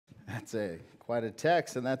That's quite a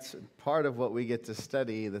text, and that's part of what we get to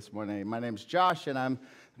study this morning. My name's Josh, and I'm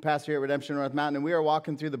the pastor here at Redemption North Mountain, and we are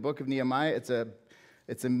walking through the book of Nehemiah.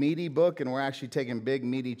 It's a meaty book, and we're actually taking big,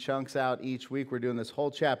 meaty chunks out each week. We're doing this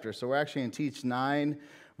whole chapter, so we're actually going to teach 9,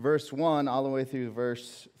 verse 1, all the way through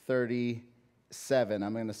verse 37.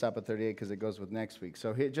 I'm going to stop at 38 because it goes with next week.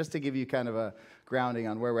 So here, just to give you kind of a grounding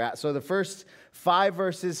on where we're at. So the first 5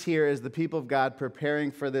 verses here is the people of God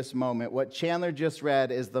preparing for this moment. What Chandler just read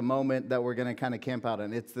is the moment that we're going to kind of camp out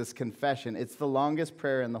on. It's this confession. It's the longest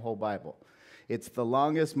prayer in the whole Bible. It's the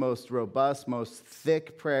longest, most robust, most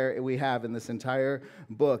thick prayer we have in this entire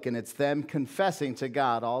book. And it's them confessing to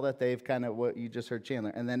God all that they've kind of, what you just heard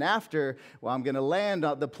Chandler. And then after, well, I'm going to land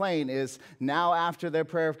on the plane is now after their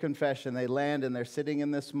prayer of confession, they land and they're sitting in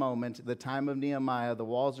this moment, the time of Nehemiah, the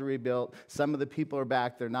walls are rebuilt. Some of the people are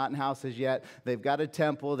back. They're not in houses yet. They've got a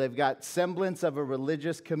temple. They've got semblance of a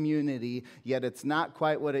religious community, yet it's not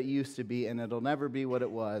quite what it used to be, and it'll never be what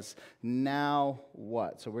it was. Now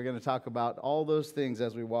what? So we're going to talk about all those things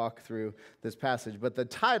as we walk through this passage. But the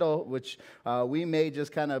title, which we made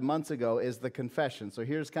just kind of months ago, is the confession. So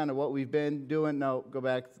here's kind of what we've been doing. No, go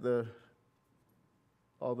back to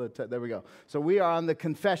there we go. So we are on the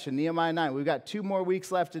confession, Nehemiah 9. We've got 2 more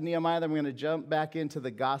weeks left in Nehemiah, then we're going to jump back into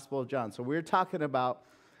the Gospel of John. So we're talking about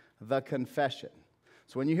the confession.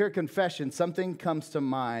 So when you hear confession, something comes to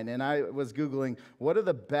mind, and I was Googling, what are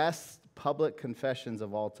the best public confessions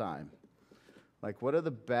of all time? Like, what are the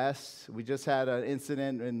best? We just had an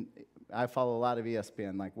incident, and I follow a lot of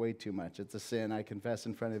ESPN, like way too much. It's a sin. I confess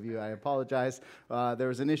in front of you. I apologize. There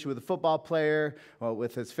was an issue with a football player,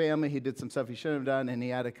 with his family. He did some stuff he shouldn't have done, and he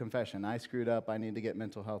had a confession. I screwed up. I need to get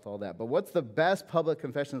mental health, all that. But what's the best public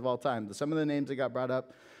confession of all time? Some of the names that got brought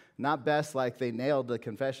up, not best like they nailed the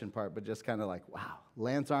confession part, but just kind of like, wow,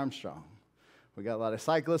 Lance Armstrong. We got a lot of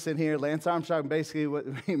cyclists in here. Lance Armstrong,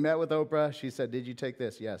 basically, he met with Oprah. She said, did you take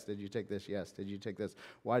this? Yes. Did you take this? Yes. Did you take this?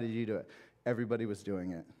 Why did you do it? Everybody was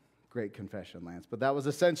doing it. Great confession, Lance. But that was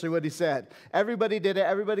essentially what he said. Everybody did it.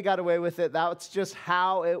 Everybody got away with it. That's just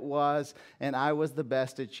how it was. And I was the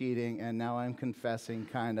best at cheating. And now I'm confessing,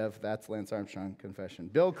 kind of. That's Lance Armstrong confession.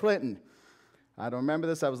 Bill Clinton. I don't remember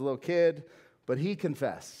this. I was a little kid. But he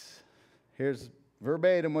confessed. Here's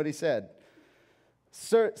verbatim what he said.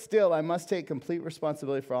 Sir, still, I must take complete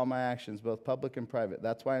responsibility for all my actions, both public and private.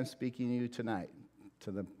 That's why I'm speaking to you tonight,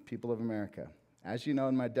 to the people of America. As you know,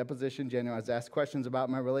 in my deposition in January, I was asked questions about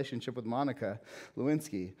my relationship with Monica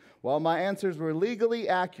Lewinsky. While my answers were legally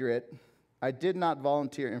accurate, I did not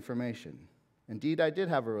volunteer information. Indeed, I did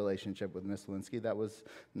have a relationship with Miss Lewinsky that was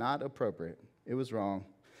not appropriate. It was wrong.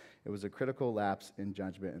 It was a critical lapse in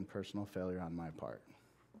judgment and personal failure on my part.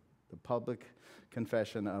 The public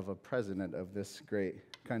confession of a president of this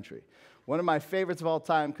great country. One of my favorites of all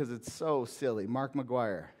time, because it's so silly, Mark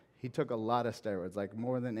McGwire. He took a lot of steroids, like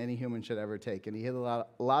more than any human should ever take, and he hit a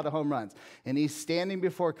lot of home runs. And he's standing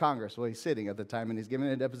before Congress. Well, he's sitting at the time, and he's giving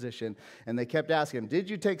a deposition, and they kept asking him, did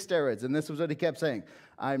you take steroids? And this was what he kept saying,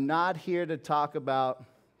 I'm not here to talk about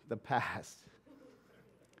the past.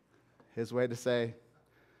 His way to say,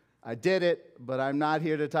 I did it, but I'm not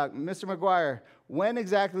here to talk. Mr. McGuire, when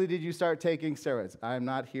exactly did you start taking steroids? I'm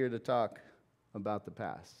not here to talk about the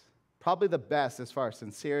past. Probably the best as far as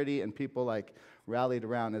sincerity and people like rallied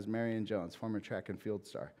around as Marion Jones, former track and field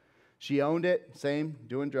star. She owned it, same,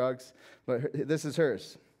 doing drugs, but this is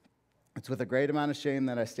hers. It's with a great amount of shame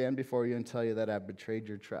that I stand before you and tell you that I've betrayed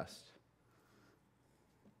your trust.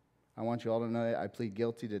 I want you all to know that I plead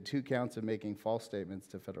guilty to 2 counts of making false statements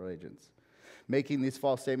to federal agents. Making these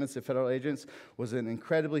false statements to federal agents was an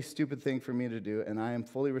incredibly stupid thing for me to do, and I am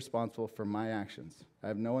fully responsible for my actions. I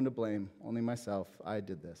have no one to blame, only myself. I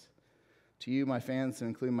did this. To you, my fans,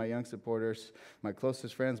 including my young supporters, my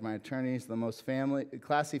closest friends, my attorneys, the most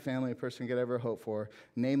classy family a person could ever hope for,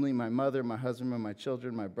 namely my mother, my husband, my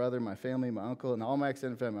children, my brother, my family, my uncle, and all my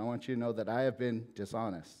extended family, I want you to know that I have been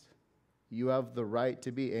dishonest. You have the right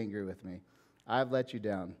to be angry with me. I've let you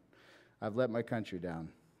down. I've let my country down.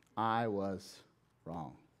 I was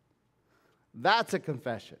wrong. That's a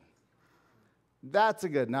confession. That's a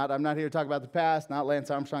good, I'm not here to talk about the past, not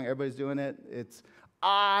Lance Armstrong, everybody's doing it. It's,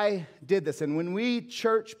 I did this. And when we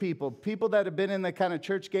church people that have been in the kind of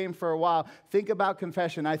church game for a while, think about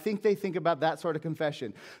confession. I think they think about that sort of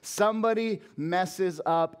confession. Somebody messes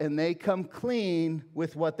up and they come clean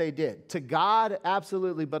with what they did. To God,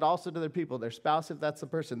 absolutely, but also to their people, their spouse, if that's the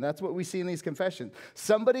person. That's what we see in these confessions.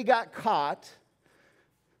 Somebody got caught.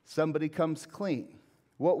 Somebody comes clean.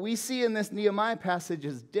 What we see in this Nehemiah passage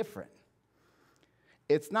is different.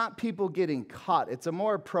 It's not people getting caught. It's a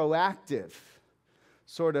more proactive,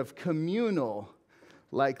 sort of communal,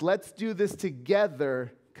 like let's do this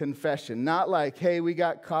together confession. Not like, hey, we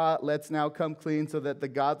got caught, let's now come clean so that the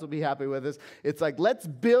gods will be happy with us. It's like, let's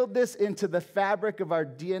build this into the fabric of our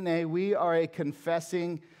DNA. We are a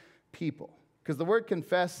confessing people. Because the word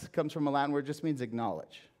confess comes from a Latin word, just means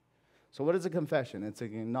acknowledge. So what is a confession? It's an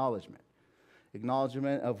acknowledgement.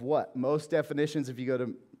 Acknowledgement of what? Most definitions, if you go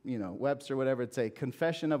to Webster, whatever, it's a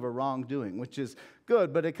confession of a wrongdoing, which is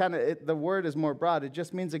good, but the word is more broad. It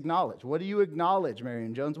just means acknowledge. What do you acknowledge,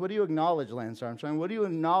 Marion Jones? What do you acknowledge, Lance Armstrong? What do you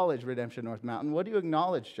acknowledge, Redemption North Mountain? What do you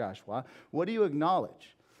acknowledge, Joshua? What do you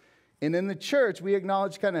acknowledge? And in the church, we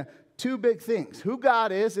acknowledge kind of two big things: who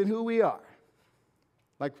God is and who we are.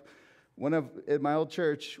 Like, at my old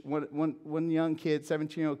church, one young kid,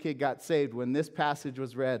 17-year-old kid, got saved when this passage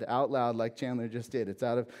was read out loud like Chandler just did. It's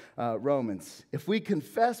out of Romans. If we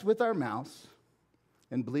confess with our mouths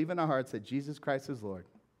and believe in our hearts that Jesus Christ is Lord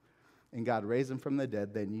and God raised him from the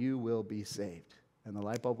dead, then you will be saved. And the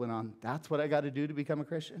light bulb went on. That's what I got to do to become a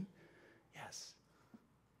Christian? Yes.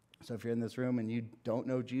 So if you're in this room and you don't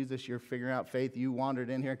know Jesus, you're figuring out faith, you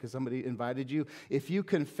wandered in here because somebody invited you. If you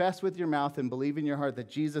confess with your mouth and believe in your heart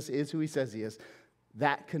that Jesus is who he says he is,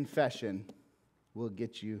 that confession will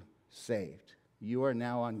get you saved. You are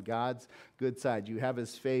now on God's good side. You have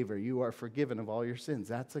his favor. You are forgiven of all your sins.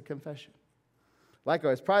 That's a confession.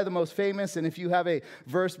 Likewise, probably the most famous, and if you have a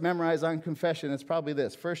verse memorized on confession, it's probably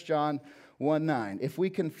this, 1 John 1:9. If we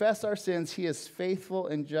confess our sins, he is faithful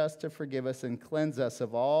and just to forgive us and cleanse us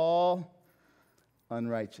of all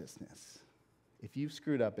unrighteousness. If you've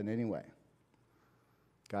screwed up in any way,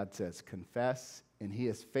 God says, confess, and he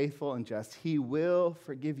is faithful and just. He will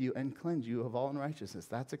forgive you and cleanse you of all unrighteousness.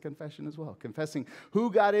 That's a confession as well. Confessing who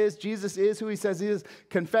God is, Jesus is who he says he is,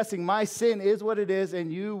 confessing my sin is what it is,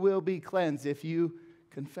 and you will be cleansed if you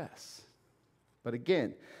confess. But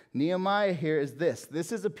again, Nehemiah here is this.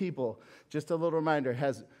 This is a people, just a little reminder,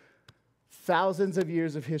 has thousands of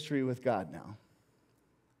years of history with God now.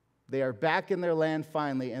 They are back in their land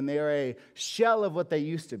finally, and they are a shell of what they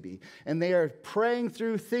used to be. And they are praying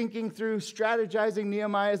through, thinking through, strategizing.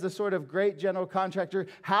 Nehemiah is the sort of great general contractor.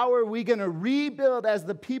 How are we going to rebuild as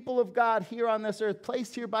the people of God here on this earth,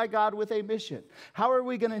 placed here by God with a mission? How are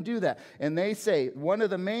we going to do that? And they say, one of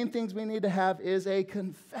the main things we need to have is a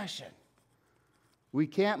confession. We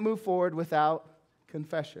can't move forward without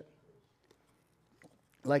confession.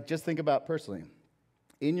 Like, just think about personally.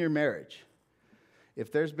 In your marriage, if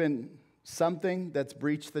there's been something that's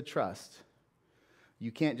breached the trust, you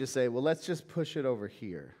can't just say, well, let's just push it over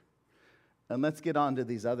here and let's get on to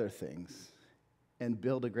these other things and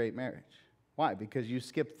build a great marriage. Why? Because you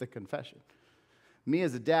skipped the confession. Me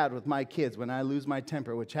as a dad with my kids, when I lose my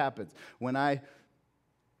temper, which happens, when I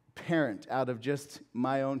parent out of just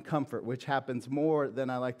my own comfort, which happens more than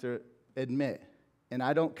I like to admit, and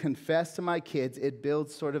I don't confess to my kids, it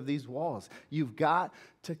builds sort of these walls. You've got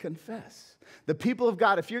to confess. The people of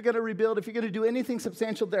God, if you're going to rebuild, if you're going to do anything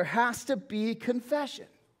substantial, there has to be confession.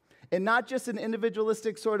 And not just an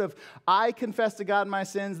individualistic sort of, I confess to God my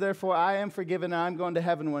sins, therefore I am forgiven and I'm going to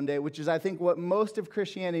heaven one day, which is, I think, what most of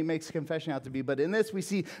Christianity makes confession out to be. But in this, we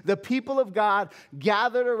see the people of God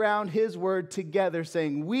gathered around his word together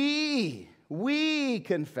saying, we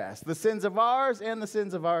confess the sins of ours and the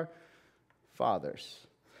sins of our fathers.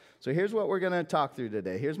 So here's what we're going to talk through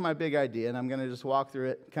today. Here's my big idea, and I'm going to just walk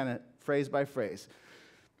through it kind of phrase by phrase.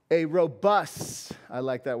 A robust, I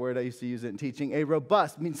like that word, I used to use it in teaching. A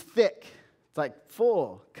robust means thick. It's like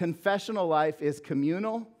full. Confessional life is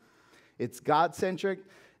communal, it's God-centric,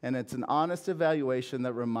 and it's an honest evaluation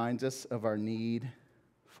that reminds us of our need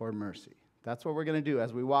for mercy. That's what we're going to do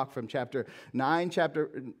as we walk from chapter 9,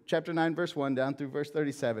 verse 1, down through verse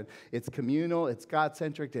 37. It's communal, it's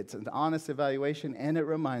God-centric, it's an honest evaluation, and it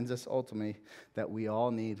reminds us ultimately that we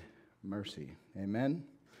all need mercy. Amen?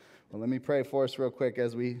 Well, let me pray for us real quick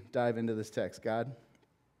as we dive into this text. God,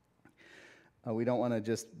 we don't want to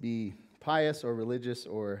just be pious or religious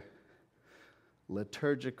or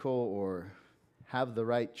liturgical or have the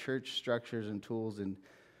right church structures and tools and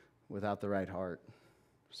without the right heart.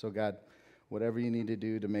 So, God, whatever you need to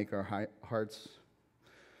do to make our hearts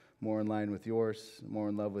more in line with yours, more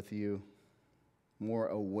in love with you, more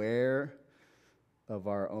aware of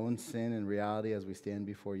our own sin and reality as we stand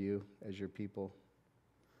before you as your people.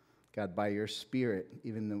 God, by your Spirit,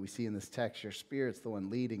 even though we see in this text, your Spirit's the one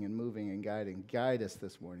leading and moving and guiding. Guide us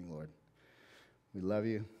this morning, Lord. We love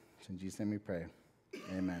you. It's in Jesus' name we pray.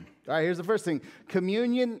 Amen. All right, here's the first thing.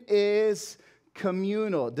 Communion is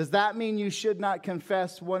communal. Does that mean you should not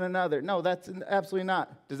confess one another? No, that's absolutely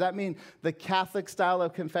not. Does that mean the Catholic style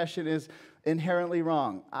of confession is inherently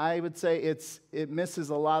wrong? I would say it misses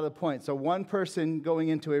a lot of the point. So one person going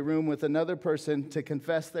into a room with another person to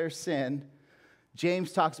confess their sin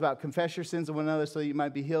James talks about confess your sins to one another so that you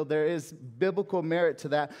might be healed. There is biblical merit to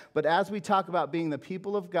that. But as we talk about being the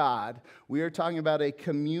people of God, we are talking about a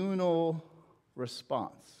communal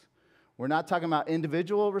response. We're not talking about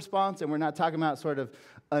individual response, and we're not talking about sort of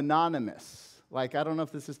anonymous. Like, I don't know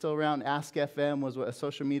if this is still around. Ask FM was a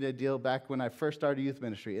social media deal back when I first started youth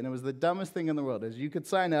ministry. And it was the dumbest thing in the world, is you could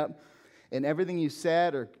sign up, and everything you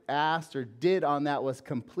said or asked or did on that was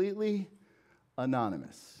completely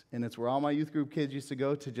anonymous. And it's where all my youth group kids used to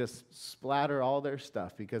go to just splatter all their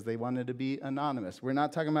stuff because they wanted to be anonymous. We're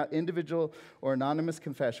not talking about individual or anonymous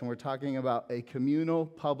confession. We're talking about a communal,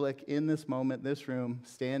 public, in this moment, this room,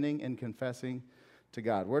 standing and confessing to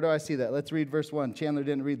God. Where do I see that? Let's read verse 1. Chandler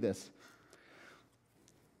didn't read this.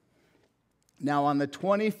 Now on the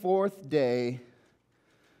 24th day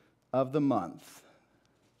of the month,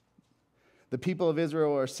 the people of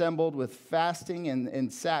Israel were assembled with fasting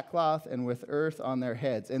and sackcloth and with earth on their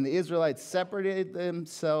heads. And the Israelites separated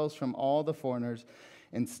themselves from all the foreigners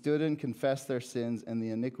and stood and confessed their sins and the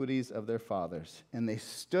iniquities of their fathers. And they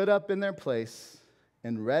stood up in their place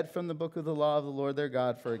and read from the book of the law of the Lord their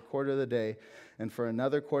God for a quarter of the day. And for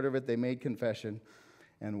another quarter of it, they made confession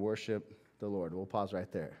and worshiped the Lord. We'll pause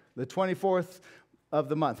right there. The 24th of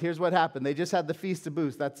the month. Here's what happened. They just had the Feast of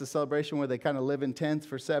Booths. That's the celebration where they kind of live in tents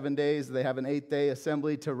for 7 days. They have an 8-day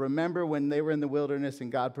assembly to remember when they were in the wilderness and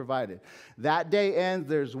God provided. That day ends.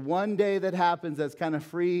 There's one day that happens that's kind of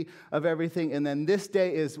free of everything. And then this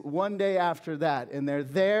day is one day after that. And they're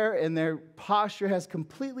there and their posture has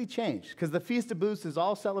completely changed because the Feast of Booths is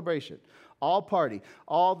all celebration, all party,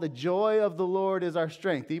 all the joy of the Lord is our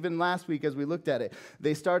strength. Even last week as we looked at it,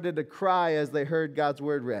 they started to cry as they heard God's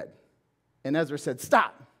word read. And Ezra said,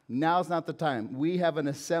 stop. Now's not the time. We have an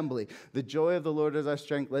assembly. The joy of the Lord is our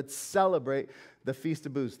strength. Let's celebrate the Feast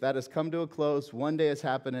of Booths. That has come to a close. One day has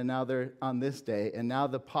happened, and now they're on this day. And now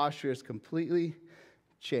the posture is completely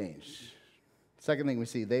changed. Second thing we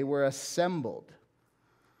see, they were assembled.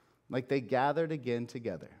 Like they gathered again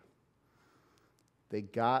together. They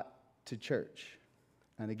got to church.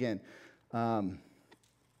 And again,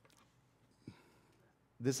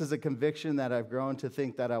 this is a conviction that I've grown to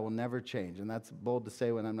think that I will never change. And that's bold to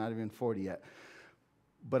say when I'm not even 40 yet.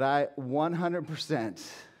 But I 100%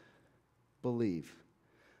 believe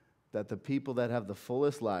that the people that have the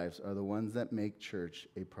fullest lives are the ones that make church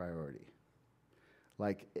a priority.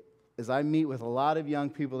 Like, as I meet with a lot of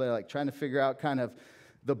young people that are like trying to figure out kind of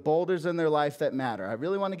the boulders in their life that matter. I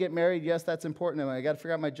really want to get married. Yes, that's important. And I got to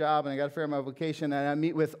figure out my job and I got to figure out my vocation. And I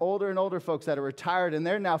meet with older and older folks that are retired and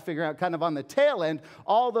they're now figuring out kind of on the tail end,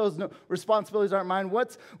 all those responsibilities aren't mine.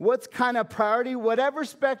 What's kind of priority? Whatever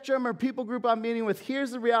spectrum or people group I'm meeting with,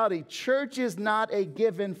 here's the reality. Church is not a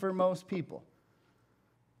given for most people.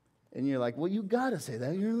 And you're like, well, you got to say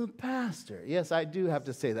that. You're the pastor. Yes, I do have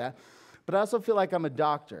to say that. But I also feel like I'm a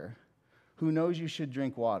doctor who knows you should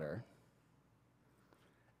drink water.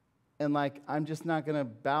 And like, I'm just not going to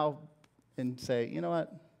bow and say, you know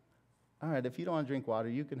what? All right, if you don't want to drink water,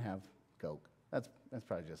 you can have Coke. That's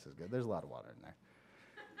probably just as good. There's a lot of water in there.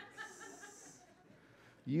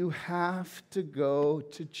 You have to go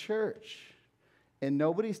to church. And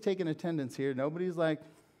nobody's taking attendance here. Nobody's like,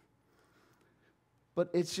 but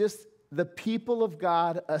it's just the people of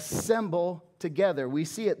God assemble together. We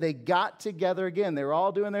see it. They got together again. They were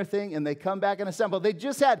all doing their thing, and they come back and assemble. They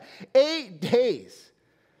just had 8 days.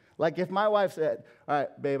 Like if my wife said, all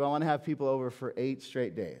right, babe, I want to have people over for 8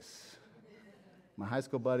 straight days. My high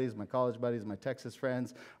school buddies, my college buddies, my Texas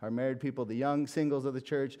friends, our married people, the young singles of the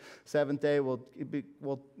church. 7th day, we'll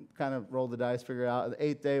kind of roll the dice, figure it out. The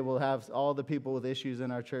 8th day, we'll have all the people with issues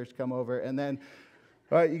in our church come over. And then,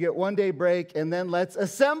 all right, you get 1 day break, and then let's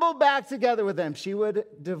assemble back together with them. She would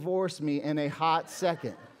divorce me in a hot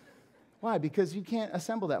second. Why? Because you can't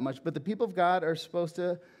assemble that much. But the people of God are supposed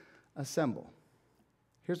to assemble.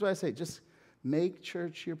 Here's what I say, just make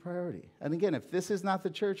church your priority. And again, if this is not the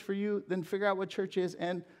church for you, then figure out what church is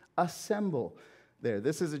and assemble there.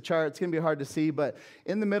 This is a chart. It's going to be hard to see, but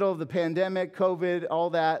in the middle of the pandemic, COVID,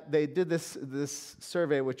 all that, they did this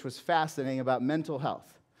survey, which was fascinating, about mental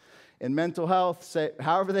health. And mental health,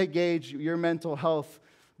 however they gauge your mental health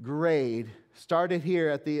grade, started here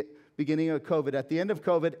at the beginning of COVID. At the end of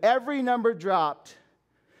COVID, every number dropped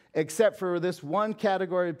except for this one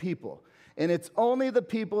category of people. And it's only the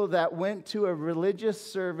people that went to a religious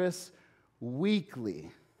service weekly.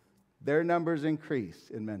 Their numbers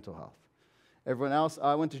increased in mental health. Everyone else,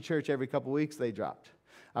 I went to church every couple weeks, they dropped.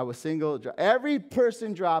 I was single. Every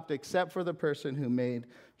person dropped except for the person who made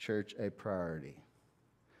church a priority.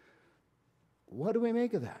 What do we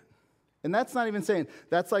make of that? And that's not even saying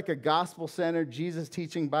that's like a gospel-centered,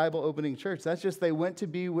 Jesus-teaching, Bible-opening church. That's just they went to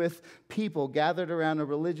be with people gathered around a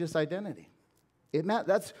religious identity.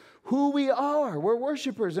 That's who we are. We're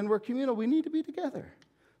worshipers and we're communal. We need to be together.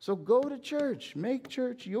 So go to church. Make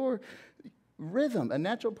church your rhythm, a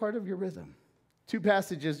natural part of your rhythm. Two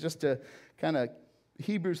passages just to kind of,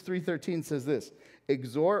 Hebrews 3:13 says this,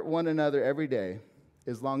 exhort one another every day,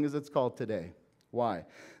 as long as it's called today. Why?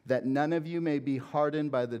 That none of you may be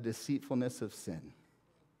hardened by the deceitfulness of sin.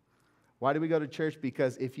 Why do we go to church?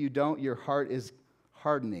 Because if you don't, your heart is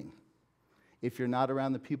hardening. If you're not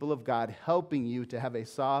around the people of God, helping you to have a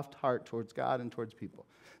soft heart towards God and towards people.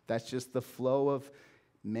 That's just the flow of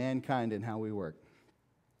mankind and how we work.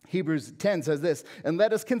 Hebrews 10 says this, and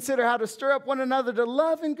let us consider how to stir up one another to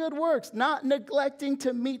love and good works, not neglecting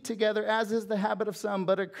to meet together as is the habit of some,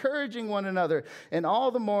 but encouraging one another, and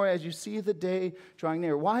all the more as you see the day drawing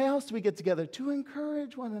near. Why else do we get together? To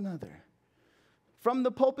encourage one another. From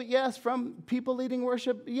the pulpit, yes. From people leading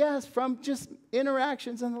worship, yes. From just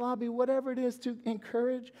interactions in the lobby, whatever it is, to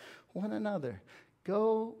encourage one another.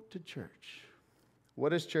 Go to church.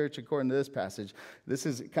 What is church according to this passage? This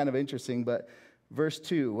is kind of interesting, but verse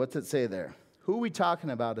 2, what's it say there? Who are we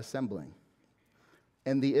talking about assembling?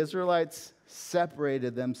 And the Israelites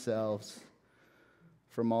separated themselves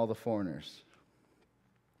from all the foreigners.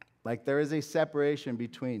 Like there is a separation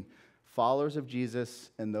between followers of Jesus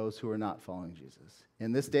and those who are not following Jesus.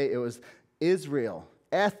 In this day, it was Israel,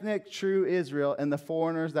 ethnic, true Israel, and the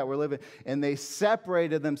foreigners that were living. And they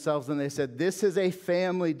separated themselves and they said, this is a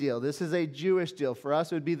family deal. This is a Jewish deal. For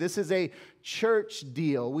us, it would be, this is a church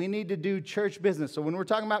deal. We need to do church business. So when we're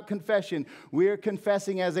talking about confession, we are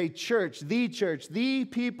confessing as a church, the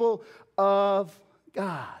people of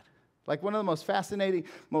God. Like one of the most fascinating,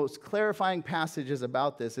 most clarifying passages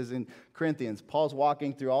about this is in Corinthians. Paul's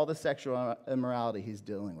walking through all the sexual immorality he's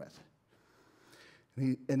dealing with.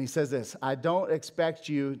 And he says this, I don't expect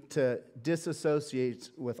you to disassociate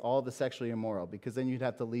with all the sexually immoral, because then you'd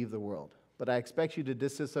have to leave the world. But I expect you to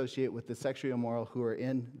disassociate with the sexually immoral who are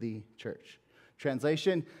in the church.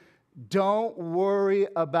 Translation, don't worry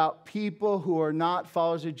about people who are not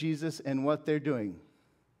followers of Jesus and what they're doing.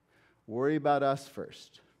 Worry about us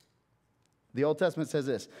first. The Old Testament says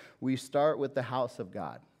this, we start with the house of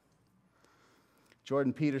God.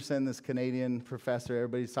 Jordan Peterson, this Canadian professor,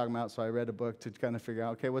 everybody's talking about, so I read a book to kind of figure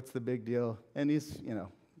out, okay, what's the big deal? And he's,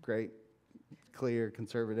 great, clear,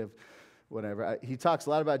 conservative, whatever. He talks a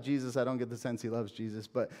lot about Jesus. I don't get the sense he loves Jesus,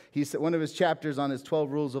 but he said one of his chapters on his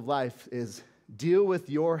 12 rules of life is deal with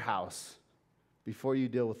your house before you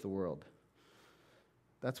deal with the world.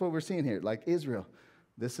 That's what we're seeing here, like Israel.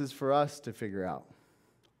 This is for us to figure out.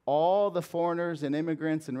 All the foreigners and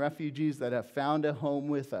immigrants and refugees that have found a home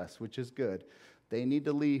with us, which is good, they need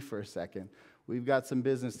to leave for a second. We've got some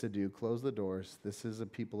business to do. Close the doors. This is a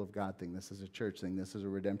people of God thing. This is a church thing. This is a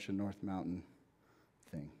Redemption North Mountain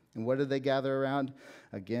thing. And what did they gather around?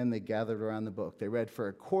 Again, they gathered around the book. They read for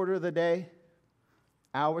a quarter of the day,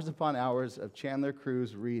 hours upon hours of Chandler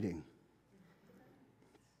Cruz reading.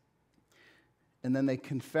 And then they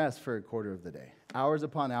confessed for a quarter of the day, hours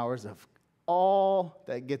upon hours of all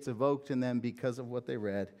that gets evoked in them because of what they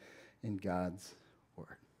read in God's word.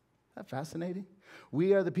 Isn't that fascinating?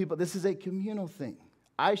 We are the people. This is a communal thing.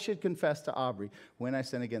 I should confess to Aubrey when I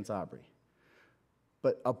sin against Aubrey.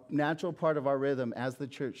 But a natural part of our rhythm as the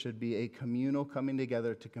church should be a communal coming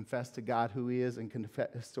together to confess to God who he is and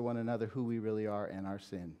confess to one another who we really are and our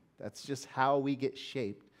sin. That's just how we get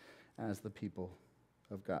shaped as the people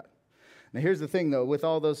of God. Now, here's the thing, though. With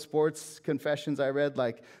all those sports confessions I read,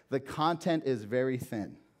 like, the content is very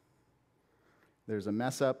thin. There's a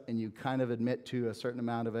mess up, and you kind of admit to a certain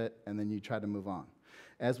amount of it, and then you try to move on.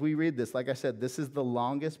 As we read this, like I said, this is the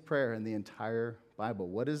longest prayer in the entire Bible.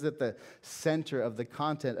 What is at the center of the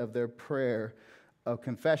content of their prayer of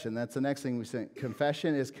confession? That's the next thing we say.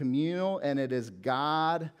 Confession is communal, and it is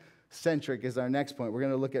God-centric is our next point. We're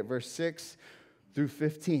going to look at verse 6 through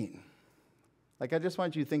 15. Like, I just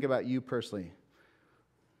want you to think about you personally.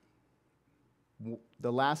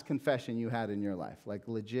 The last confession you had in your life, like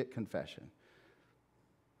legit confession.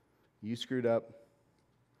 You screwed up.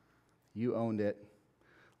 You owned it.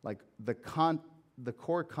 Like the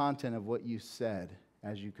core content of what you said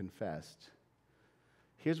as you confessed.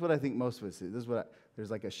 Here's what I think most of us do. There's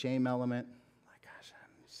like a shame element. Like, gosh,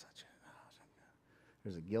 I'm such a...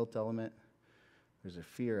 There's a guilt element. There's a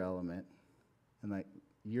fear element. And like,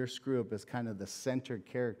 your screw-up is kind of the centered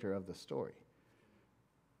character of the story.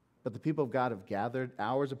 But the people of God have gathered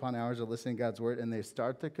hours upon hours of listening to God's word, and they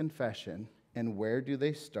start the confession. And where do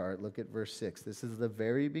they start? Look at verse 6. This is the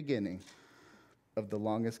very beginning of the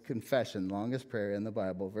longest confession, longest prayer in the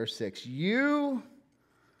Bible. Verse 6, you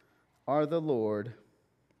are the Lord,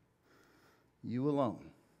 you alone.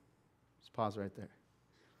 Let's pause right there.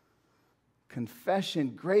 Confession,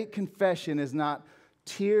 great confession is not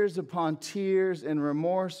tears upon tears and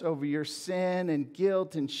remorse over your sin and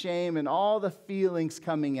guilt and shame and all the feelings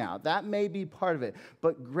coming out. That may be part of it.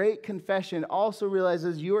 But great confession also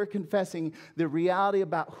realizes you are confessing the reality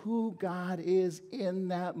about who God is in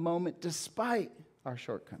that moment despite our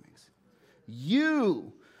shortcomings.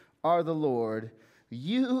 You are the Lord,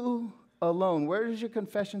 you alone. Where does your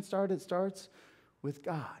confession start? It starts with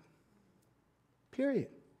God. Period.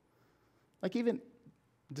 Like even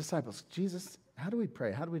disciples, Jesus, how do we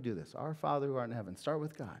pray? How do we do this? Our Father who art in heaven. Start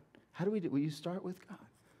with God. How do we do? Will you start with God?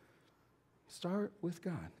 Start with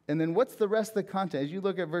God. And then what's the rest of the content? As you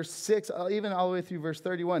look at verse 6, even all the way through verse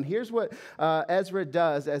 31, here's what Ezra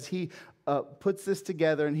does as he puts this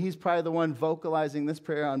together, and he's probably the one vocalizing this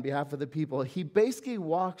prayer on behalf of the people. He basically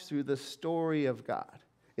walks through the story of God.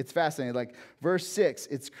 It's fascinating. Like verse 6,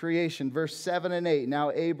 it's creation. Verse 7 and 8,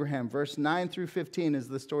 now Abraham. Verse 9 through 15 is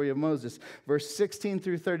the story of Moses. Verse 16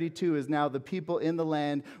 through 32 is now the people in the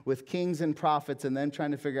land with kings and prophets and them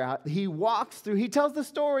trying to figure out. He walks through, he tells the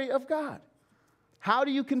story of God. How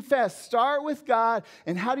do you confess? Start with God.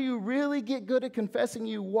 And how do you really get good at confessing?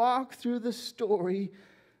 You walk through the story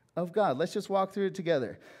of God. Let's just walk through it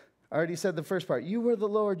together. I already said the first part. You are the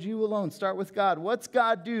Lord, you alone. Start with God. What's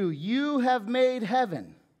God do? You have made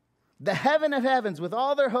heaven. The heaven of heavens with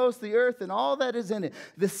all their hosts, the earth and all that is in it,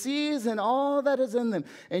 the seas and all that is in them.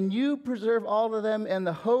 And you preserve all of them, and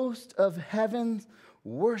the host of heaven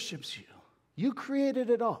worships you. You created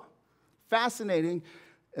it all. Fascinating.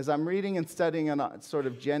 As I'm reading and studying on sort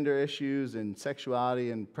of gender issues and sexuality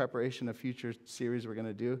and preparation of future series we're going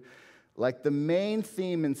to do, like the main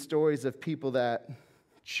theme in stories of people that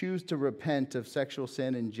choose to repent of sexual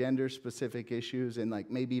sin and gender-specific issues and like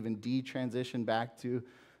maybe even detransition back to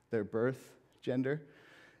their birth gender,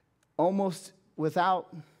 almost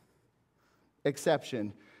without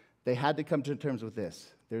exception, they had to come to terms with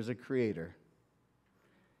this. There's a creator.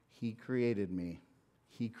 He created me.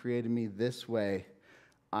 He created me this way.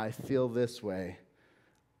 I feel this way.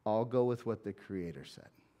 I'll go with what the creator said.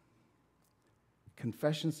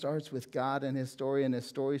 Confession starts with God and his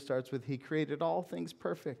story starts with he created all things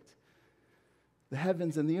perfect. The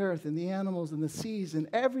heavens and the earth and the animals and the seas and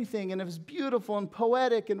everything. And it was beautiful and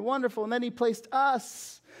poetic and wonderful. And then he placed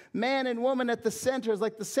us, man and woman, at the center as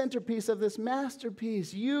like the centerpiece of this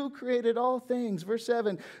masterpiece. You created all things. Verse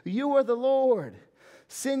 7, you are the Lord.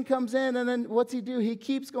 Sin comes in, and then what's he do? He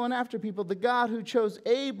keeps going after people. The God who chose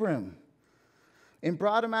Abram and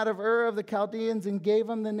brought him out of Ur of the Chaldeans and gave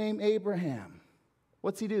him the name Abraham.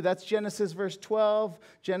 What's he do? That's Genesis verse 12,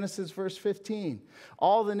 Genesis verse 15.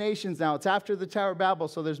 All the nations now, it's after the Tower of Babel,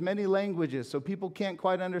 so there's many languages, so people can't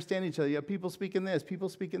quite understand each other. You have people speaking this, people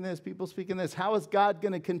speaking this, people speaking this. How is God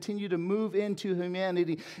going to continue to move into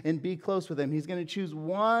humanity and be close with them? He's going to choose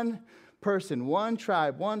one person, one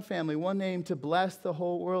tribe, one family, one name to bless the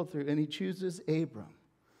whole world through, and he chooses Abram.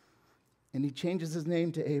 And he changes his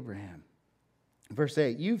name to Abraham. Verse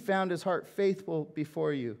 8, you found his heart faithful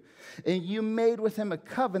before you, and you made with him a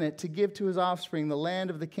covenant to give to his offspring the land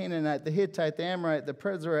of the Canaanite, the Hittite, the Amorite, the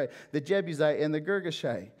Perizzite, the Jebusite, and the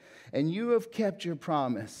Girgashite. And you have kept your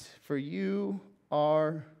promise, for you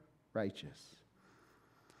are righteous.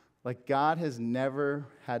 Like God has never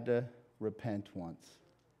had to repent once.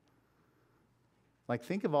 Like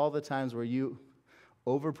think of all the times where you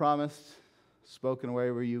overpromised, spoken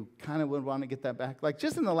away, where you kind of would want to get that back. Like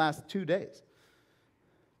just in the last 2 days.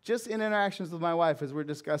 Just in interactions with my wife as we're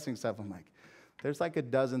discussing stuff, I'm like, there's like a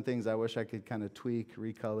dozen things I wish I could kind of tweak,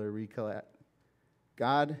 recolor.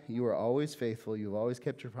 God, you are always faithful. You've always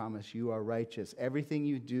kept your promise. You are righteous. Everything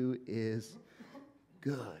you do is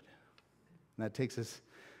good. And that takes us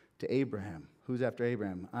to Abraham. Who's after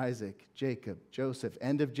Abraham? Isaac, Jacob, Joseph,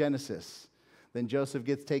 end of Genesis. Then Joseph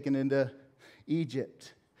gets taken into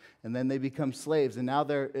Egypt. And then they become slaves. And now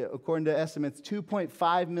they're, according to estimates,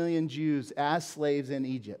 2.5 million Jews as slaves in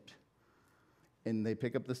Egypt. And they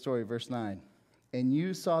pick up the story, verse 9. And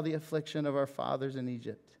you saw the affliction of our fathers in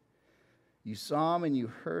Egypt. You saw them and you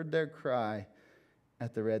heard their cry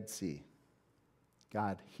at the Red Sea.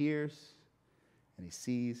 God hears and he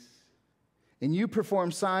sees. And you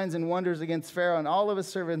performed signs and wonders against Pharaoh and all of his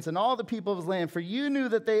servants and all the people of his land, for you knew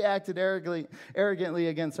that they acted arrogantly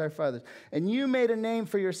against our fathers. And you made a name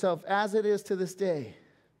for yourself as it is to this day.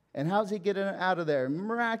 And how's he getting out of there?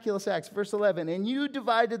 Miraculous acts. Verse 11, and you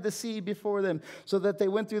divided the sea before them so that they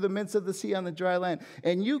went through the midst of the sea on the dry land.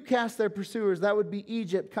 And you cast their pursuers, that would be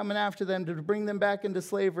Egypt, coming after them to bring them back into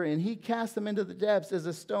slavery. And he cast them into the depths as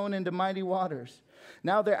a stone into mighty waters.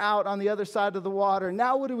 Now they're out on the other side of the water.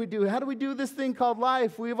 Now what do we do? How do we do this thing called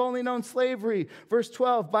life? We've only known slavery. Verse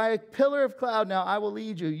 12, by a pillar of cloud now I will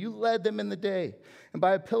lead you. You led them in the day. And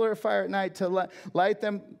by a pillar of fire at night to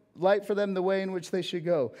light for them the way in which they should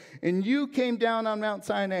go. And you came down on Mount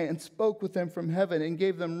Sinai and spoke with them from heaven and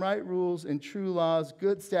gave them right rules and true laws,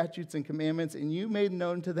 good statutes and commandments. And you made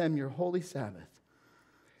known to them your holy Sabbath.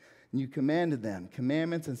 And you commanded them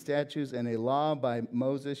commandments and statutes and a law by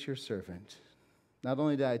Moses your servant. Not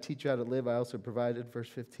only did I teach you how to live, I also provided, verse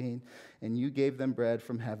 15, and you gave them bread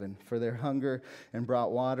from heaven for their hunger and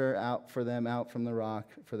brought water out for them out from the rock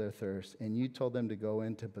for their thirst. And you told them to go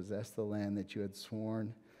in to possess the land that you had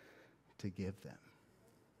sworn to give them.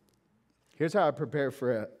 Here's how I prepare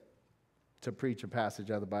to preach a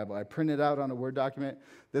passage out of the Bible. I print it out on a Word document.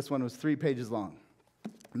 This one was 3 pages long.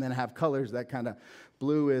 And then I have colors that kind of,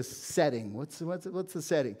 blue is setting. What's the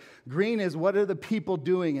setting? Green is what are the people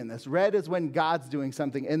doing in this? Red is when God's doing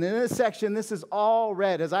something. And in this section, this is all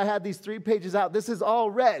red. As I had these 3 pages out, this is all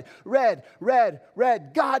red. Red, red,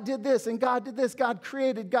 red. God did this and God did this. God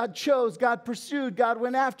created, God chose, God pursued, God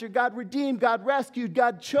went after, God redeemed, God rescued,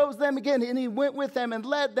 God chose them again. And he went with them and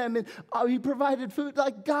led them. And he provided food.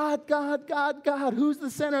 Like God, God, God, God. Who's the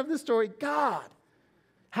center of this story? God.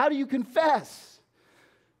 How do you confess?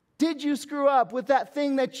 Did you screw up with that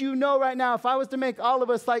thing that you know right now? If I was to make all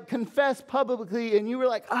of us like confess publicly and you were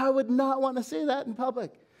like, I would not want to say that in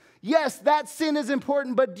public. Yes, that sin is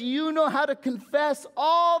important, but do you know how to confess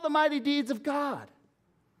all the mighty deeds of God?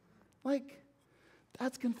 Like,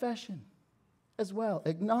 that's confession as well.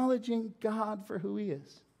 Acknowledging God for who he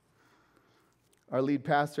is. Our lead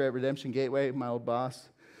pastor at Redemption Gateway, my old boss,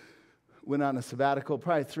 went on a sabbatical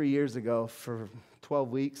probably 3 years ago for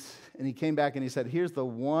 12 weeks, and he came back and he said, here's the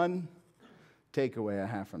one takeaway I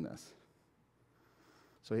have from this.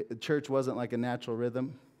 So the church wasn't like a natural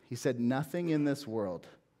rhythm. He said, nothing in this world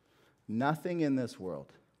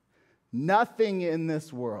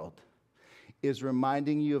is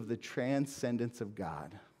reminding you of the transcendence of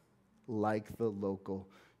God like the local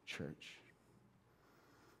church.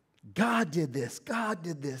 God did this, God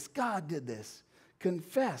did this, God did this.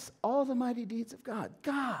 Confess all the mighty deeds of God.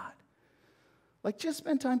 God. Like, just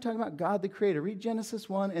spend time talking about God the Creator. Read Genesis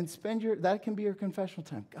 1 and that can be your confessional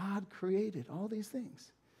time. God created all these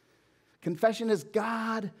things. Confession is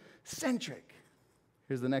God-centric.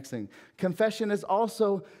 Here's the next thing. Confession is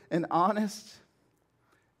also an honest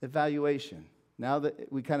evaluation. Now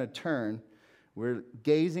that we kind of turn, we're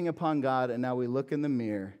gazing upon God, and now we look in the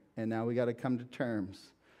mirror, and now we got to come to terms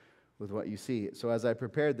with what you see. So as I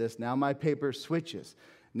prepared this, now my paper switches.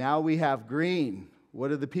 Now we have green. What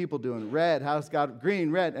are the people doing? Red. How's God?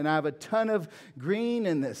 Green, red. And I have a ton of green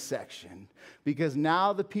in this section because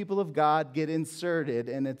now the people of God get inserted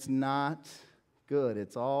and it's not good.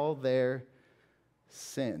 It's all their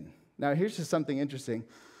sin. Now here's just something interesting.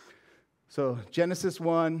 So Genesis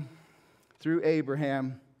 1 through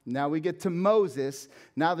Abraham. Now we get to Moses.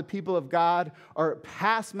 Now the people of God are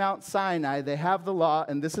past Mount Sinai. They have the law,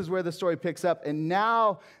 and this is where the story picks up. And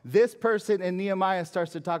now this person in Nehemiah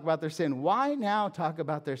starts to talk about their sin. Why now talk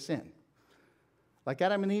about their sin? Like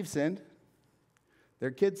Adam and Eve sinned. Their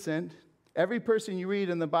kids sinned. Every person you read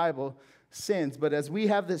in the Bible sins. But as we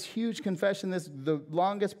have this huge confession, the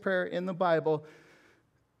longest prayer in the Bible,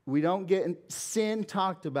 we don't get sin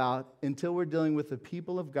talked about until we're dealing with the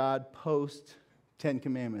people of God post 10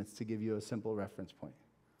 Commandments, to give you a simple reference point.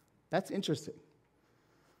 That's interesting.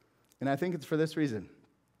 And I think it's for this reason.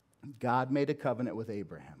 God made a covenant with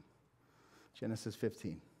Abraham. Genesis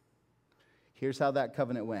 15. Here's how that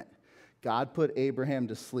covenant went. God put Abraham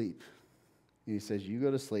to sleep. And he says, you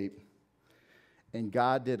go to sleep. And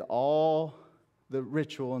God did all the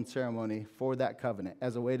ritual and ceremony for that covenant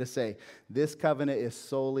as a way to say, this covenant is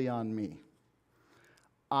solely on me.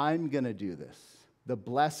 I'm going to do this. The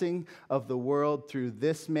blessing of the world through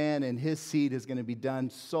this man and his seed is going to be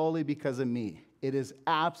done solely because of me. It is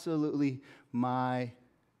absolutely my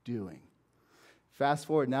doing. Fast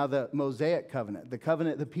forward, now the Mosaic covenant, the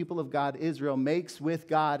covenant the people of God, Israel, makes with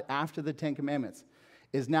God after the 10 Commandments,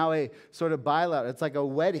 is now a sort of bilateral. It's like a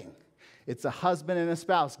wedding. It's a husband and a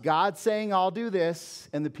spouse. God saying, I'll do this,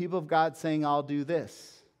 and the people of God saying, I'll do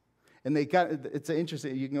this. And it's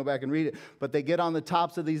interesting, you can go back and read it, but they get on the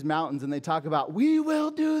tops of these mountains and they talk about, we will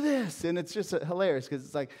do this. And it's just hilarious because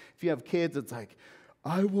it's like, if you have kids, it's like,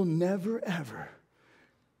 I will never, ever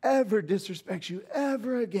ever disrespect you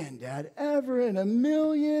ever again, Dad. Ever in a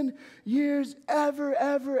million years, ever,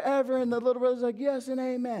 ever, ever. And the little brother's like, yes and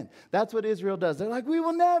amen. That's what Israel does. They're like, we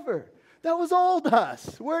will never. That was old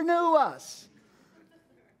us. We're new us.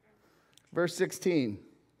 Verse 16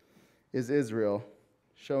 is Israel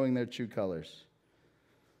showing their true colors.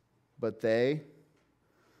 But they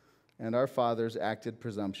and our fathers acted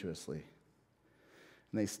presumptuously.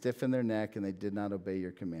 And they stiffened their neck and they did not obey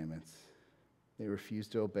your commandments. They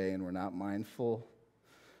refused to obey and were not mindful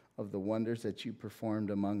of the wonders that you performed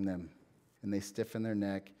among them. And they stiffened their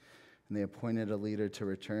neck and they appointed a leader to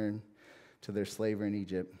return to their slavery in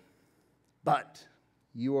Egypt. But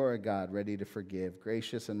you are a God ready to forgive,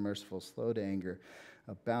 gracious and merciful, slow to anger,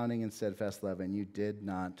 abounding in steadfast love, and you did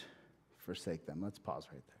not forsake them. Let's pause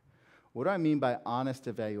right there. What do I mean by honest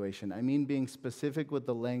evaluation? I mean being specific with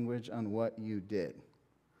the language on what you did.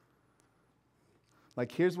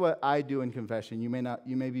 Like, here's what I do in confession. You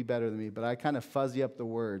may be better than me, but I kind of fuzzy up the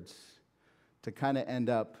words to kind of end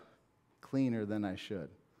up cleaner than I should.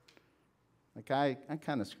 Like, I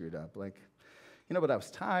kind of screwed up. Like, but I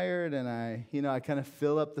was tired, and I kind of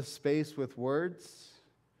fill up the space with words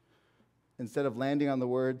instead of landing on the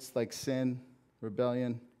words like sin,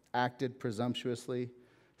 rebellion, acted presumptuously,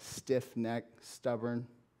 stiff-necked, stubborn.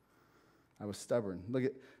 I was stubborn.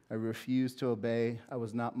 I refused to obey. I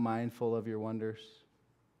was not mindful of your wonders.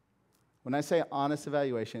 When I say honest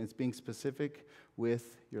evaluation, it's being specific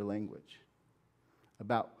with your language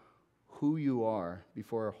about who you are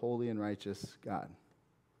before a holy and righteous God.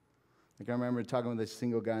 Like, I remember talking with this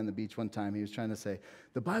single guy on the beach one time. He was trying to say,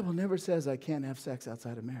 the Bible never says I can't have sex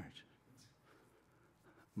outside of marriage.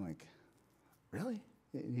 I'm like, really?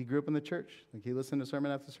 He grew up in the church. Like, he listened to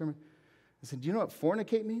sermon after sermon. I said, do you know what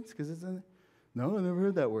fornicate means? Because it's in there. No, I never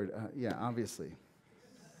heard that word. Yeah, obviously.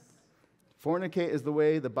 Fornicate is the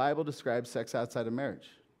way the Bible describes sex outside of marriage.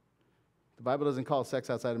 The Bible doesn't call sex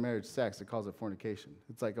outside of marriage sex. It calls it fornication.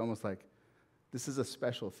 It's like almost like this is a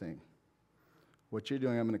special thing. What you're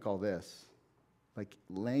doing, I'm going to call this. Like,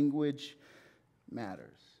 language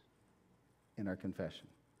matters in our confession.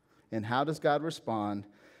 And how does God respond?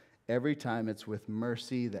 Every time it's with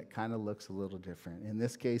mercy that kind of looks a little different. In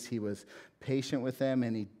this case, he was patient with them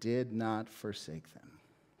and he did not forsake them.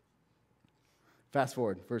 Fast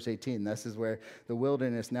forward, verse 18. This is where the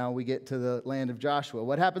wilderness, now we get to the land of Joshua.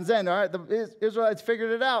 What happens then? All right, the Israelites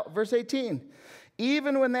figured it out. Verse 18.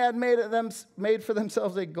 Even when they had made for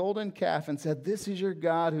themselves a golden calf and said, this is your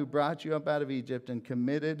God who brought you up out of Egypt, and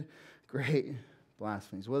committed great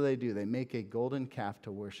blasphemies. What do? They make a golden calf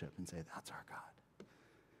to worship and say, that's our God.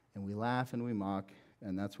 And we laugh and we mock,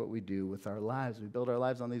 and that's what we do with our lives. We build our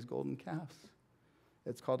lives on these golden calves.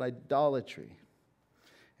 It's called idolatry.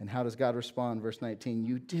 And how does God respond? Verse 19,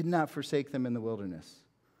 you did not forsake them in the wilderness.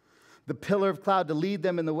 The pillar of cloud to lead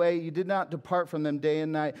them in the way. You did not depart from them day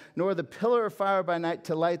and night, nor the pillar of fire by night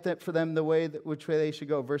to light for them the way which way they should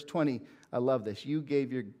go. Verse 20, I love this. You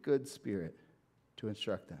gave your good spirit to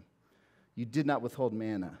instruct them. You did not withhold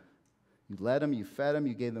manna. You led them, you fed them,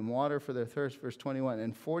 you gave them water for their thirst. Verse 21,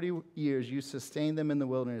 in 40 years you sustained them in the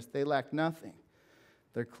wilderness. They lacked nothing.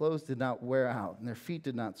 Their clothes did not wear out, and their feet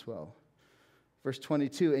did not swell. Verse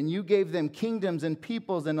 22, and you gave them kingdoms and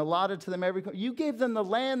peoples and allotted to them every... You gave them the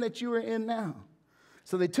land that you are in now.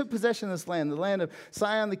 So they took possession of this land, the land of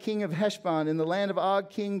Sihon, the king of Heshbon, and the land of Og,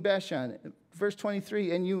 king Bashan. Verse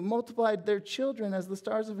 23, and you multiplied their children as the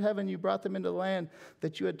stars of heaven. You brought them into the land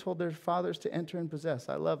that you had told their fathers to enter and possess.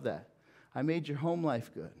 I love that. I made your home life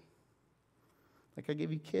good. Like, I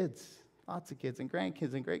gave you kids, lots of kids, and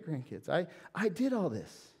grandkids and great-grandkids. I did all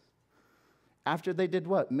this. After they did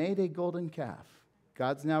what? Made a golden calf.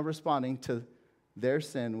 God's now responding to their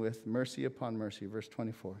sin with mercy upon mercy. Verse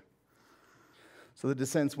 24. So the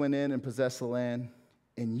descendants went in and possessed the land,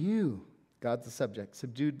 and you, God's the subject,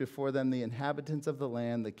 subdued before them the inhabitants of the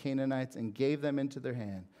land, the Canaanites, and gave them into their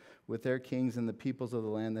hand with their kings and the peoples of the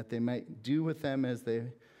land, that they might do with them as they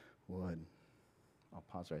would. I'll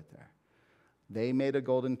pause right there. They made a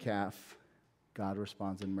golden calf. God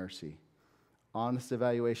responds in mercy. Honest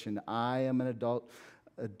evaluation. I am an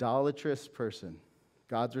idolatrous person.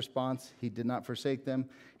 God's response, he did not forsake them.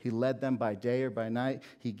 He led them by day or by night.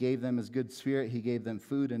 He gave them his good spirit. He gave them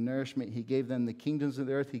food and nourishment. He gave them the kingdoms of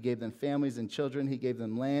the earth. He gave them families and children. He gave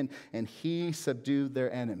them land, and he subdued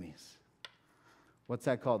their enemies. What's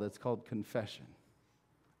that called? It's called confession.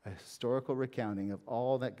 A historical recounting of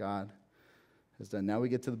all that God has done. Now we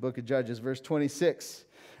get to the book of Judges, verse 26.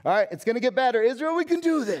 All right, it's going to get better. Israel, we can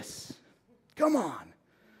do this. Come on.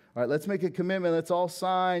 All right, let's make a commitment. Let's all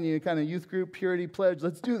sign, kind of youth group purity pledge.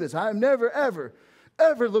 Let's do this. I'm never, ever,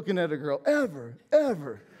 ever looking at a girl. Ever,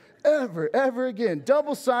 ever. ever again.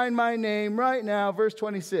 Double sign my name right now. Verse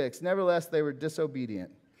 26. Nevertheless, they were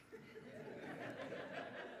disobedient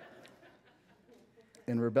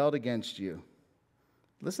and rebelled against you.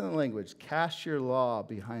 Listen to the language. Cast your law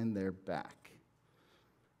behind their back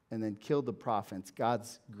and then killed the prophets.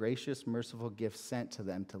 God's gracious, merciful gift sent to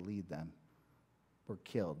them to lead them were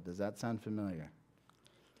killed. Does that sound familiar?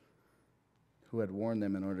 Who had warned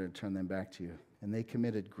them in order to turn them back to you. And they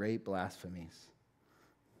committed great blasphemies.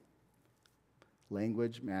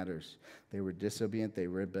 Language matters. They were disobedient. They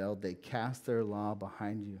rebelled. They cast their law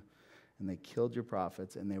behind you. And they killed your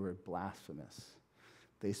prophets. And they were blasphemous.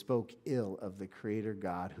 They spoke ill of the Creator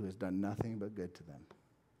God who has done nothing but good to them.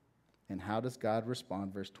 And how does God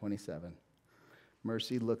respond? Verse 27.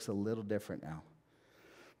 Mercy looks a little different now.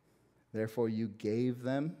 Therefore you gave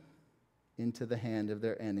them into the hand of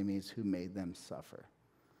their enemies who made them suffer.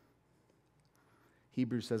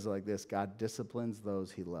 Hebrews says it like this: God disciplines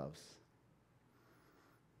those he loves.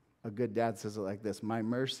 A good dad says it like this: my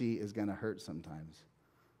mercy is going to hurt sometimes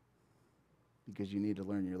because you need to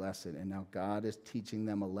learn your lesson. And now God is teaching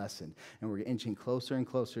them a lesson. And we're inching closer and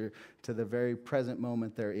closer to the very present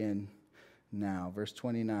moment they're in now. Verse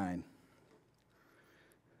 29.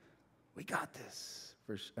 We got this.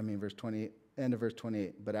 Verse 28, end of verse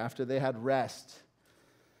 28. But after they had rest,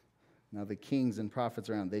 now the kings and prophets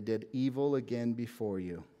around, they did evil again before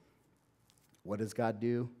you. What does God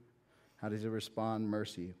do? How does he respond?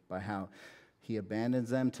 Mercy. By how he abandons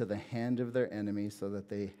them to the hand of their enemies so that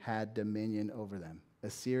they had dominion over them.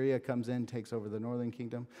 Assyria comes in, takes over the northern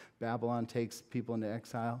kingdom. Babylon takes people into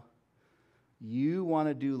exile. You want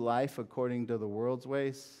to do life according to the world's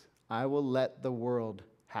ways? I will let the world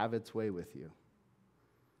have its way with you.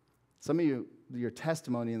 Some of you, your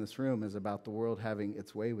testimony in this room is about the world having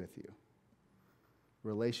its way with you.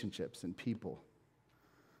 Relationships and people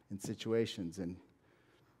and situations and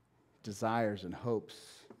desires and hopes.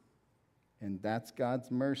 And that's God's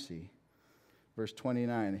mercy. Verse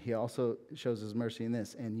 29, he also shows his mercy in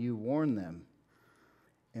this. And you warn them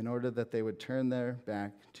in order that they would turn their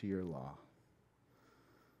back to your law.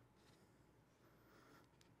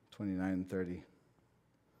 29 and 30.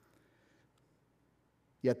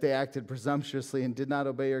 Yet they acted presumptuously and did not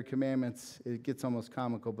obey your commandments. It gets almost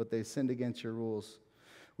comical, but they sinned against your rules.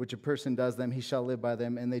 Which a person does them, he shall live by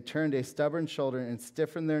them. And they turned a stubborn shoulder and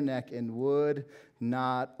stiffened their neck and would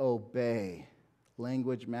not obey.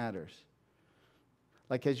 Language matters.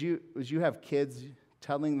 Like as you have kids,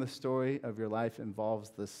 telling the story of your life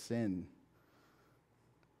involves the sin.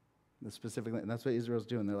 And that's what Israel's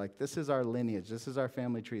doing. They're like, this is our lineage. This is our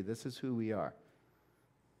family tree. This is who we are.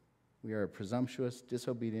 We are a presumptuous,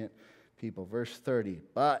 disobedient people. Verse 30,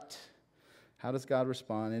 but how does God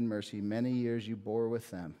respond? In mercy, many years you bore with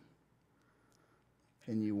them,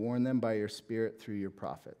 and you warned them by your Spirit through your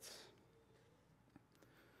prophets.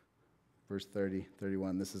 Verse 30,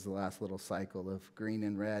 31, this is the last little cycle of green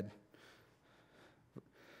and red.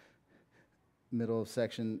 Middle of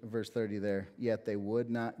section, verse 30 there. Yet they would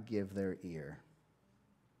not give their ear.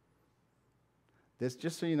 This,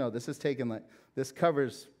 just so you know, this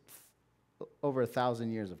covers over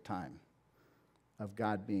 1,000 years of time of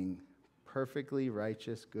God being perfectly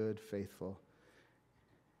righteous, good, faithful,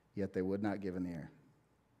 yet they would not give an ear.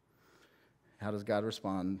 How does God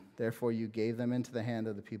respond? Therefore you gave them into the hand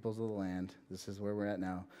of the peoples of the land. This is where we're at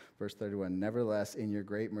now. Verse 31, nevertheless, in your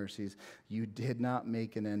great mercies, you did not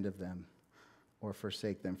make an end of them or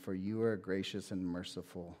forsake them, for you are a gracious and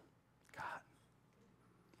merciful God.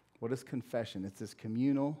 What is confession? It's this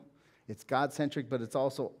communal, it's God-centric, but it's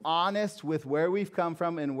also honest with where we've come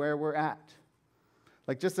from and where we're at.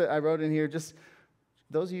 Like I wrote in here, just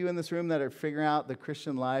those of you in this room that are figuring out the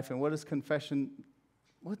Christian life and what is confession,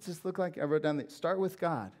 what's this look like? I wrote down start with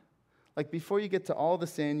God. Like before you get to all the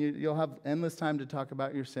sin, you'll have endless time to talk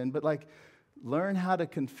about your sin, but like learn how to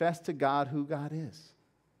confess to God who God is.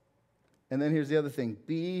 And then here's the other thing.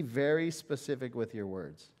 Be very specific with your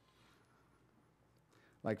words.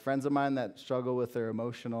 Like friends of mine that struggle with their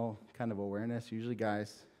emotional kind of awareness, usually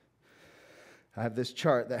guys, I have this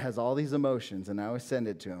chart that has all these emotions, and I always send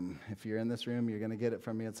it to them. If you're in this room, you're going to get it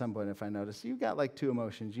from me at some point. If I notice you've got like 2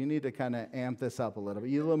 emotions, you need to kind of amp this up a little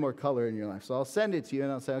bit. You need a little more color in your life. So I'll send it to you,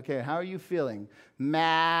 and I'll say, okay, how are you feeling?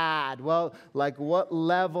 Mad. Well, like what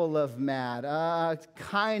level of mad?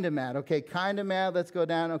 Kind of mad. Okay, kind of mad. Let's go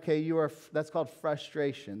down. Okay, that's called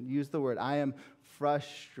frustration. Use the word. I am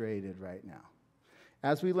frustrated right now.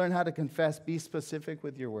 As we learn how to confess, be specific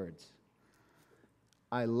with your words.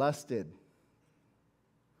 I lusted.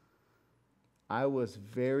 I was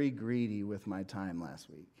very greedy with my time last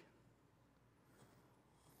week.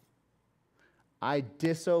 I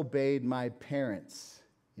disobeyed my parents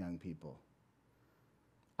young people.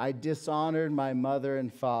 I dishonored my mother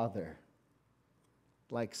and father.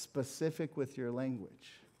 Like specific with your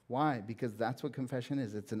language. Why? Because that's what confession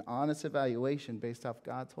is. It's an honest evaluation based off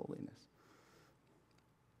God's holiness.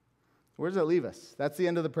 Where does it leave us? That's the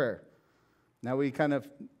end of the prayer. Now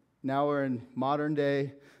we're in modern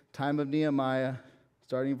day, time of Nehemiah,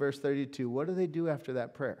 starting verse 32. What do they do after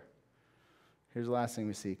that prayer? Here's the last thing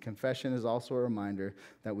we see. Confession is also a reminder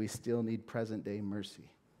that we still need present day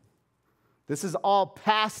mercy. This is all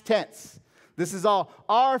past tense. This is all,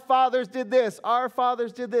 our fathers did this, our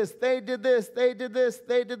fathers did this, they did this, they did this,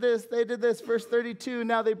 they did this, they did this. Verse 32,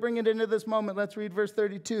 now they bring it into this moment. Let's read verse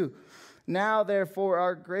 32. Now, therefore,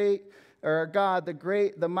 our God, the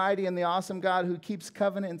great, the mighty, and the awesome God who keeps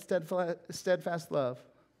covenant and steadfast love,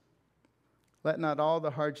 let not all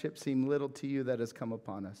the hardship seem little to you that has come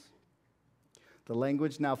upon us. The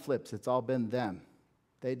language now flips. It's all been them.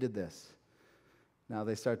 They did this. Now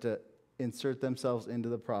they start to insert themselves into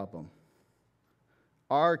the problem.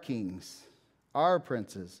 Our kings, our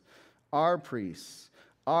princes, our priests,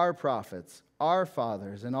 our prophets, our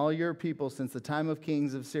fathers, and all your people since the time of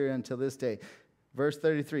kings of Syria until this day. Verse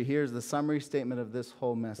 33, here's the summary statement of this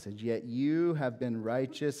whole message. Yet you have been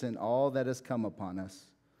righteous in all that has come upon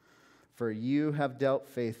us, for you have dealt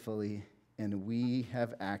faithfully, and we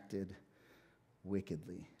have acted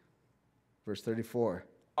wickedly. Verse 34,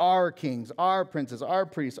 our kings, our princes, our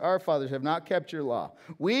priests, our fathers have not kept your law.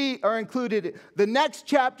 We are included. The next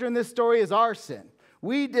chapter in this story is our sin.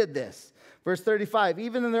 We did this. Verse 35,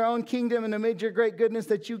 even in their own kingdom and amid your great goodness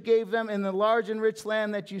that you gave them in the large and rich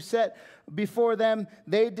land that you set before them,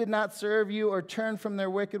 they did not serve you or turn from their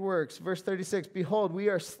wicked works. Verse 36, behold, we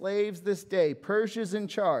are slaves this day. Persia's in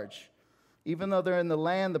charge. Even though they're in the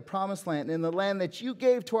land, the promised land, in the land that you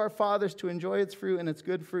gave to our fathers to enjoy its fruit and its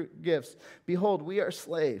good fruit gifts. Behold, we are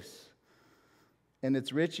slaves. And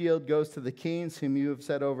its rich yield goes to the kings whom you have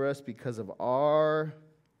set over us because of our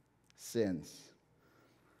sins.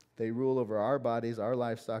 They rule over our bodies, our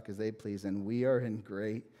livestock as they please, and we are in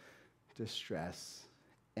great distress.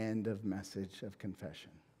 End of message of confession.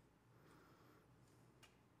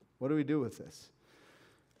 What do we do with this?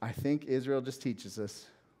 I think Israel just teaches us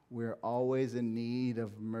we're always in need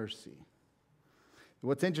of mercy.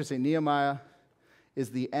 What's interesting, Nehemiah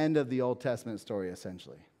is the end of the Old Testament story,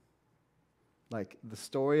 essentially. Like the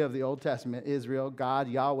story of the Old Testament, Israel, God,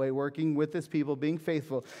 Yahweh, working with his people, being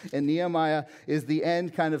faithful. And Nehemiah is the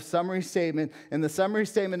end kind of summary statement. And the summary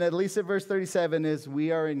statement, at least at verse 37, is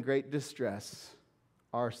we are in great distress.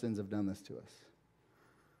 Our sins have done this to us.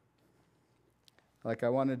 Like I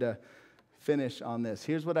wanted to finish on this.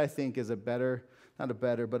 Here's what I think is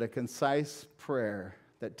but a concise prayer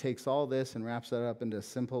that takes all this and wraps it up into a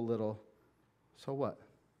simple little, so what?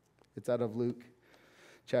 It's out of Luke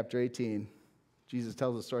chapter 18. Jesus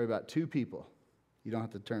tells a story about two people. You don't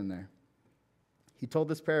have to turn there. He told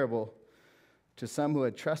this parable to some who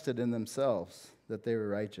had trusted in themselves that they were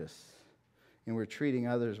righteous and were treating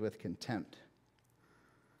others with contempt.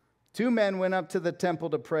 Two men went up to the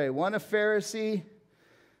temple to pray, one a Pharisee,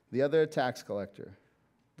 the other a tax collector.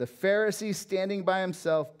 The Pharisee, standing by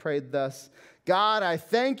himself, prayed thus, God, I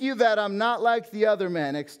thank you that I'm not like the other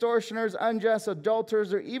men, extortioners, unjust,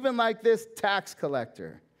 adulterers, or even like this tax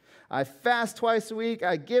collector. I fast twice a week.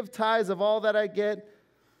 I give tithes of all that I get.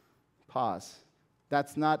 Pause.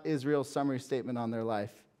 That's not Israel's summary statement on their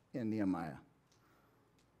life in Nehemiah.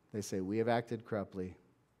 They say, we have acted corruptly.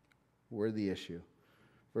 We're the issue.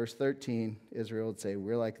 Verse 13, Israel would say,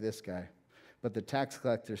 we're like this guy. But the tax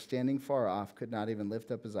collector, standing far off, could not even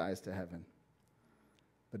lift up his eyes to heaven.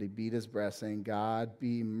 But he beat his breast, saying, God,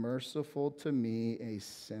 be merciful to me, a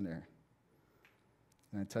sinner.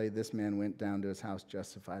 And I tell you, this man went down to his house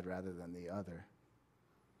justified rather than the other.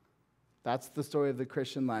 That's the story of the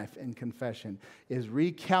Christian life in confession, is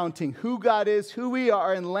recounting who God is, who we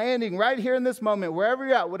are, and landing right here in this moment, wherever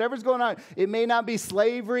you're at, whatever's going on. It may not be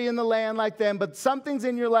slavery in the land like them, but something's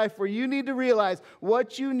in your life where you need to realize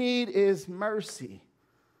what you need is mercy.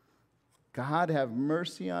 God, have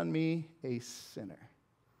mercy on me, a sinner.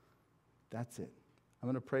 That's it. I'm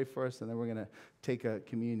going to pray for us, and then we're going to take a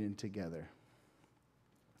communion together.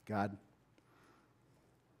 God,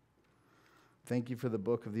 thank you for the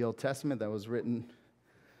book of the Old Testament that was written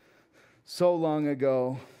so long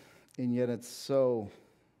ago, and yet it's so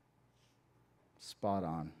spot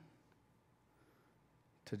on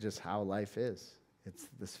to just how life is. It's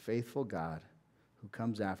this faithful God who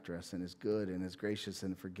comes after us and is good and is gracious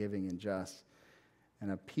and forgiving and just.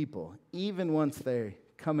 And a people, even once they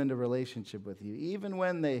come into relationship with you, even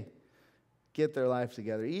when they get their life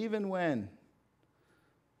together, even when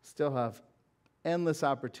still have endless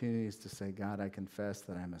opportunities to say, God, I confess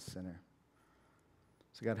that I'm a sinner.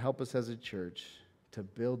 So God, help us as a church to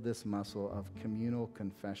build this muscle of communal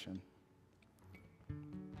confession,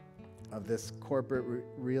 of this corporate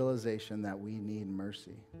realization that we need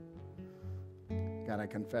mercy. God, I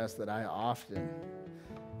confess that I often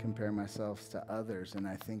compare myself to others and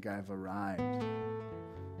I think I've arrived.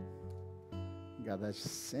 God, that's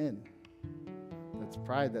sin. That's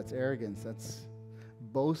pride. That's arrogance. That's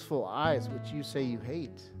boastful eyes, which you say you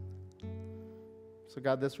hate. So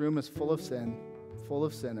God, this room is full of sin, full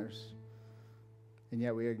of sinners, and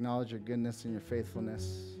yet we acknowledge your goodness and your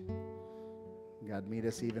faithfulness. God, meet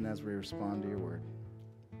us even as we respond to your word.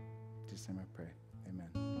 In Jesus' name I pray.